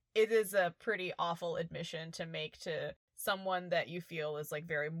 like, it is a pretty awful admission to make to someone that you feel is, like,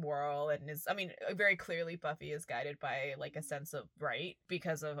 very moral and is, I mean, very clearly Buffy is guided by, like, a sense of right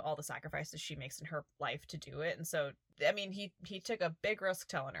because of all the sacrifices she makes in her life to do it. And so, I mean, he took a big risk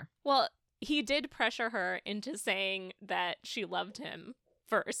telling her. Well, he did pressure her into saying that she loved him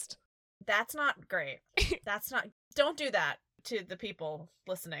first. That's not great. Don't do that to the people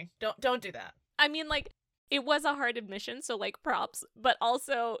listening. Don't do that. I mean, like, it was a hard admission, so, like, props. But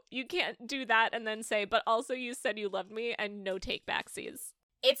also, you can't do that and then say, but also you said you loved me and no take backsies.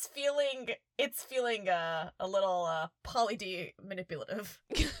 It's feeling a little Polly D manipulative.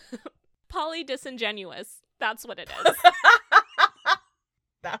 Polly disingenuous. That's what it is.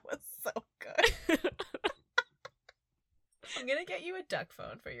 That was so good. I'm gonna get you a duck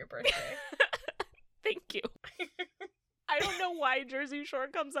phone for your birthday. Thank you. I don't know why Jersey Shore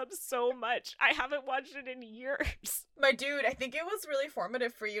comes up so much. I haven't watched it in years. My dude, I think it was really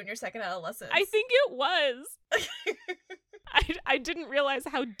formative for you in your second adolescence. I think it was. I didn't realize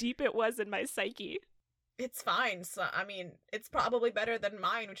how deep it was in my psyche. It's fine. So, I mean, it's probably better than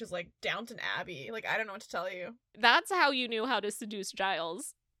mine, which is like Downton Abbey. Like, I don't know what to tell you. That's how you knew how to seduce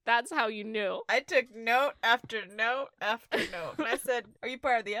Giles. That's how you knew. I took note after note after note. And I said, are you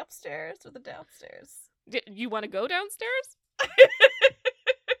part of the upstairs or the downstairs? You want to go downstairs?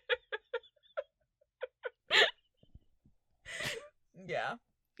 Yeah.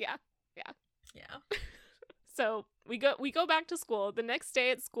 So we go back to school. The next day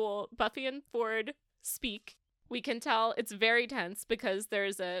at school, Buffy and Ford speak. We can tell it's very tense because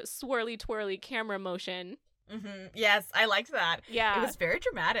there's a swirly twirly camera motion. Mm-hmm. Yes, I liked that. Yeah. It was very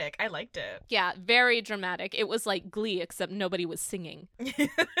dramatic. I liked it. Yeah, very dramatic. It was like Glee, except nobody was singing.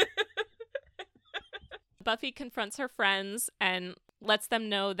 Buffy confronts her friends and lets them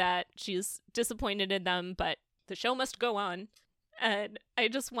know that she's disappointed in them, but the show must go on. And I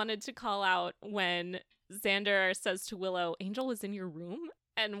just wanted to call out when Xander says to Willow, Angel was in your room?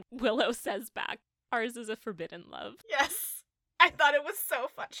 And Willow says back, ours is a forbidden love. Yes. I thought it was so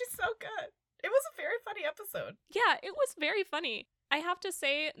fun. She's so good. It was a very funny episode. Yeah, it was very funny. I have to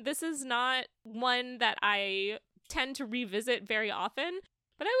say, this is not one that I tend to revisit very often,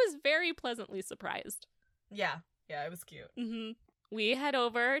 but I was very pleasantly surprised. Yeah, it was cute. Mm-hmm. We head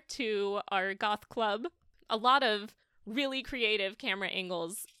over to our goth club. A lot of really creative camera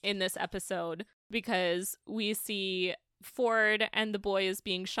angles in this episode because we see Ford and the boys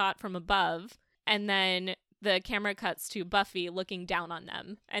being shot from above, and then the camera cuts to Buffy looking down on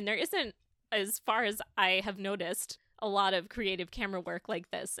them. And there isn't, as far as I have noticed, a lot of creative camera work like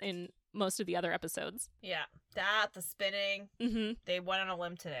this in most of the other episodes. Yeah, the spinning. Mm-hmm. They went on a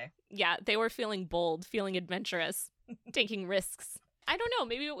limb today. Yeah, they were feeling bold, feeling adventurous, taking risks. I don't know,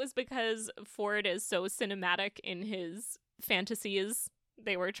 maybe it was because Ford is so cinematic in his fantasies.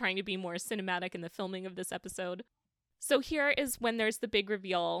 They were trying to be more cinematic in the filming of this episode. So here is when there's the big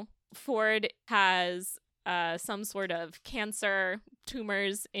reveal. Ford has some sort of cancer,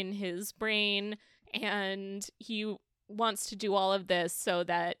 tumors in his brain, and he wants to do all of this so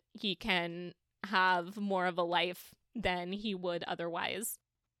that he can have more of a life than he would otherwise.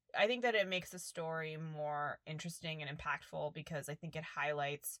 I think that it makes the story more interesting and impactful because I think it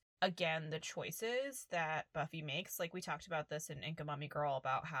highlights, again, the choices that Buffy makes. Like, we talked about this in Inca Mummy Girl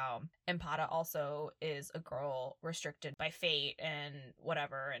about how Empata also is a girl restricted by fate and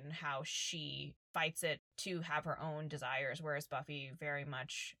whatever, and how she fights it to have her own desires, whereas Buffy very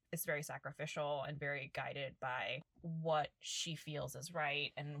much is very sacrificial and very guided by what she feels is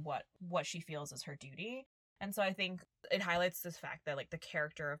right and what she feels is her duty. And so I think it highlights this fact that, like, the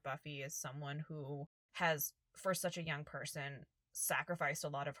character of Buffy is someone who has, for such a young person, sacrificed a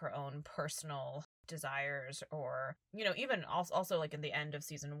lot of her own personal desires, or, you know, even also like in the end of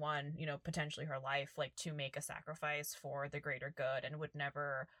season 1, you know, potentially her life, like, to make a sacrifice for the greater good, and would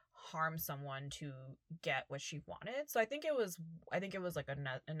never harm someone to get what she wanted. So I think it was like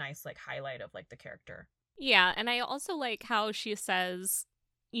a nice, like, highlight of, like, the character. Yeah, and I also like how she says,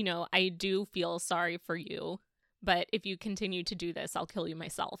 you know, I do feel sorry for you, but if you continue to do this, I'll kill you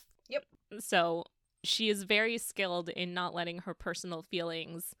myself. Yep. So she is very skilled in not letting her personal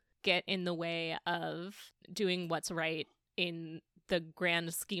feelings get in the way of doing what's right in the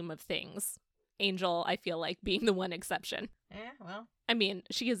grand scheme of things. Angel, I feel like, being the one exception. Yeah, well. I mean,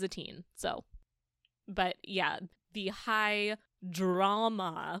 she is a teen, so. But yeah, the high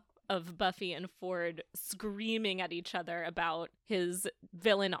drama of Buffy and Ford screaming at each other about his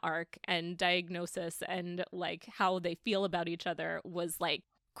villain arc and diagnosis and like how they feel about each other was like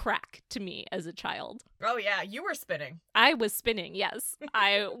crack to me as a child. Oh yeah, you were spinning. I was spinning, yes.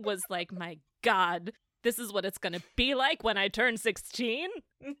 I was like, my God, this is what it's gonna be like when I turn 16?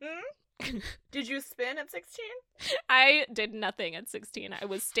 Mm-hmm. Did you spin at 16? I did nothing at 16. I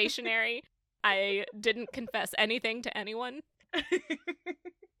was stationary. I didn't confess anything to anyone.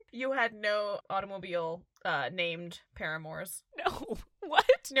 You had no automobile named paramours. No.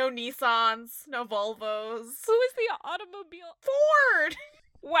 What? No Nissans, no Volvos. Who is the automobile? Ford!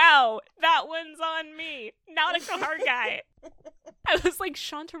 Wow, that one's on me. Not a car guy. I was like,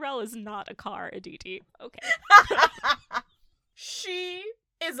 Chanterelle is not a car, Aditi. Okay. She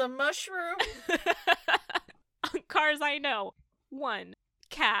is a mushroom. Cars I know. 1,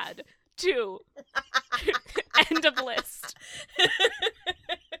 CAD. 2, end of list.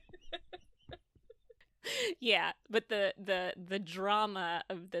 Yeah, but the drama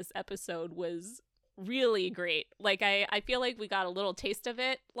of this episode was really great. Like, I feel like we got a little taste of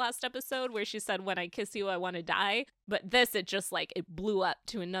it last episode where she said, when I kiss you, I want to die. But this, it just like, it blew up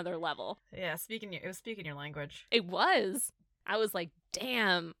to another level. Yeah, it was speaking your language. It was. I was like,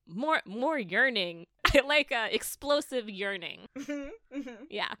 damn, more yearning. I like explosive yearning.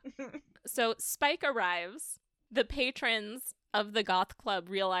 Yeah. So Spike arrives. The patrons of the goth club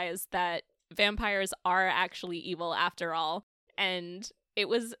realize that vampires are actually evil after all. And it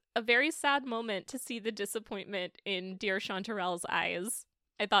was a very sad moment to see the disappointment in dear Chanterelle's eyes.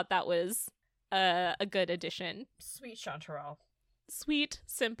 I thought that was a good addition. Sweet Chanterelle. Sweet,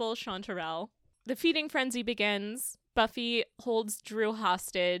 simple Chanterelle. The feeding frenzy begins. Buffy holds Drew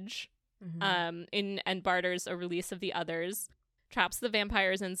hostage and barters a release of the others, traps the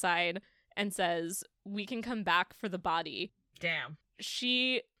vampires inside, and says, we can come back for the body. Damn.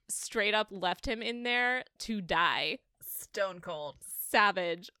 She straight up left him in there to die. Stone cold.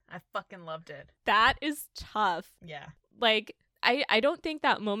 Savage. I fucking loved it. That is tough. Yeah. Like, I don't think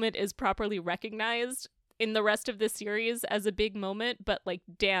that moment is properly recognized in the rest of the series as a big moment, but like,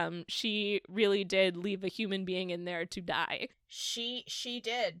 damn, she really did leave a human being in there to die. She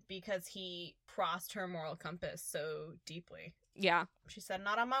did, because he crossed her moral compass so deeply. Yeah. She said,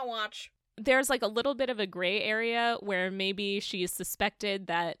 not on my watch. There's like a little bit of a gray area where maybe she suspected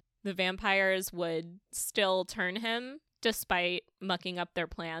that the vampires would still turn him despite mucking up their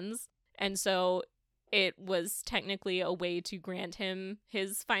plans. And so it was technically a way to grant him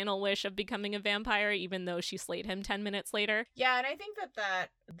his final wish of becoming a vampire, even though she slayed him 10 minutes later. Yeah, and I think that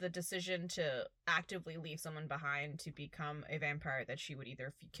the decision to actively leave someone behind to become a vampire that she would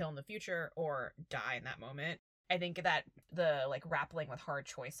either kill in the future or die in that moment, I think that the like grappling with hard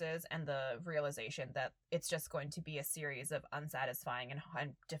choices and the realization that it's just going to be a series of unsatisfying and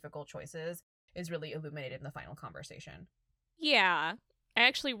difficult choices is really illuminated in the final conversation. Yeah. I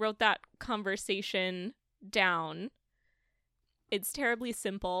actually wrote that conversation down. It's terribly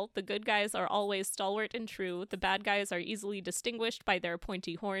simple. The good guys are always stalwart and true. The bad guys are easily distinguished by their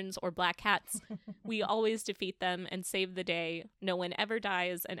pointy horns or black hats. We always defeat them and save the day. No one ever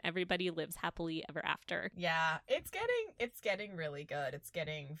dies and everybody lives happily ever after. Yeah, it's getting really good. It's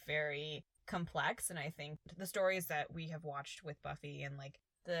getting very complex, and I think the stories that we have watched with Buffy and like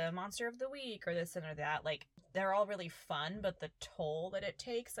the monster of the week or this and or that, like, they're all really fun, but the toll that it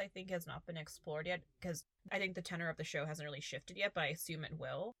takes, I think, has not been explored yet, because I think the tenor of the show hasn't really shifted yet, but I assume it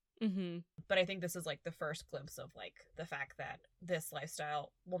will. Mm-hmm. But I think this is like the first glimpse of like the fact that this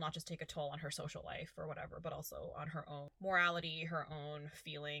lifestyle will not just take a toll on her social life or whatever, but also on her own morality, her own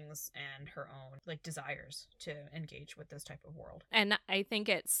feelings, and her own like desires to engage with this type of world. And I think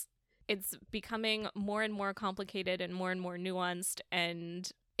it's becoming more and more complicated and more nuanced, and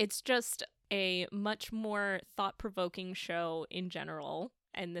it's just a much more thought-provoking show in general,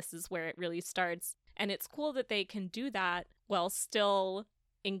 and this is where it really starts. And it's cool that they can do that while still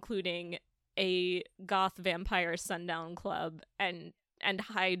including a goth vampire sundown club and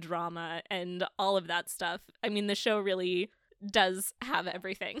high drama and all of that stuff. I mean, the show really does have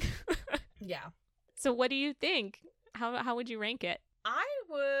everything. Yeah. So what do you think? How would you rank it? I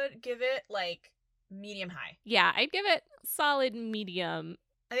would give it like medium high. Yeah, I'd give it solid medium.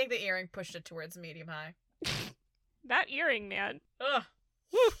 I think the earring pushed it towards medium high. That earring, man. Ugh.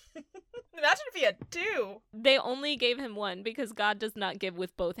 Imagine if he had 2. They only gave him 1 because God does not give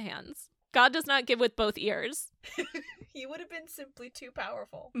with both hands. God does not give with both ears. He would have been simply too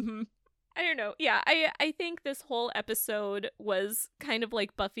powerful. Mm-hmm. I don't know. Yeah, I think this whole episode was kind of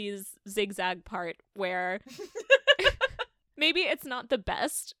like Buffy's zigzag part where maybe it's not the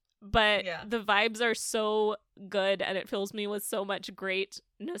best, but the vibes are so good and it fills me with so much great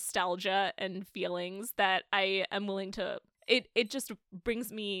nostalgia and feelings that I am willing to... It just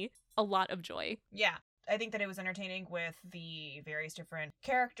brings me a lot of joy. Yeah. I think that it was entertaining with the various different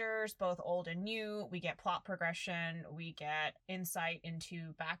characters, both old and new. We get plot progression. We get insight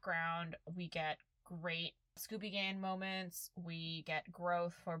into background. We get great Scooby Gang moments. We get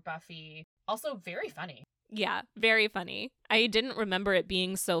growth for Buffy. Also very funny. Yeah, very funny. I didn't remember it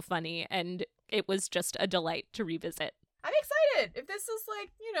being so funny, and it was just a delight to revisit. I'm excited. If this is like,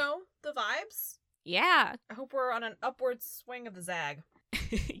 the vibes. Yeah. I hope we're on an upward swing of the zag.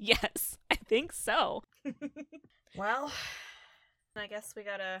 Yes, I think so. Well, I guess we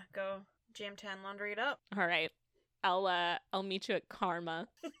gotta go Jam 10 laundry it up. All right. I'll meet you at Karma.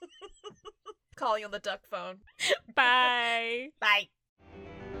 Call you on the duck phone. Bye. Bye.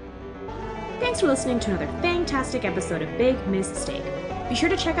 Thanks for listening to another fantastic episode of Big Mistake. Be sure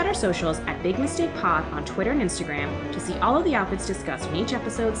to check out our socials at Big Mistake Pod on Twitter and Instagram to see all of the outfits discussed in each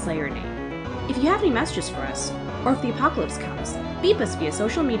episode, say your name. If you have any messages for us, or if the apocalypse comes, beep us via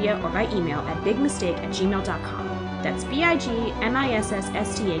social media or by email at bigmistake@gmail.com. That's BIGMISSSTAKE.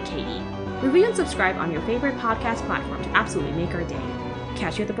 Review and subscribe on your favorite podcast platform to absolutely make our day.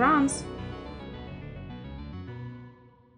 Catch you at the Bronze!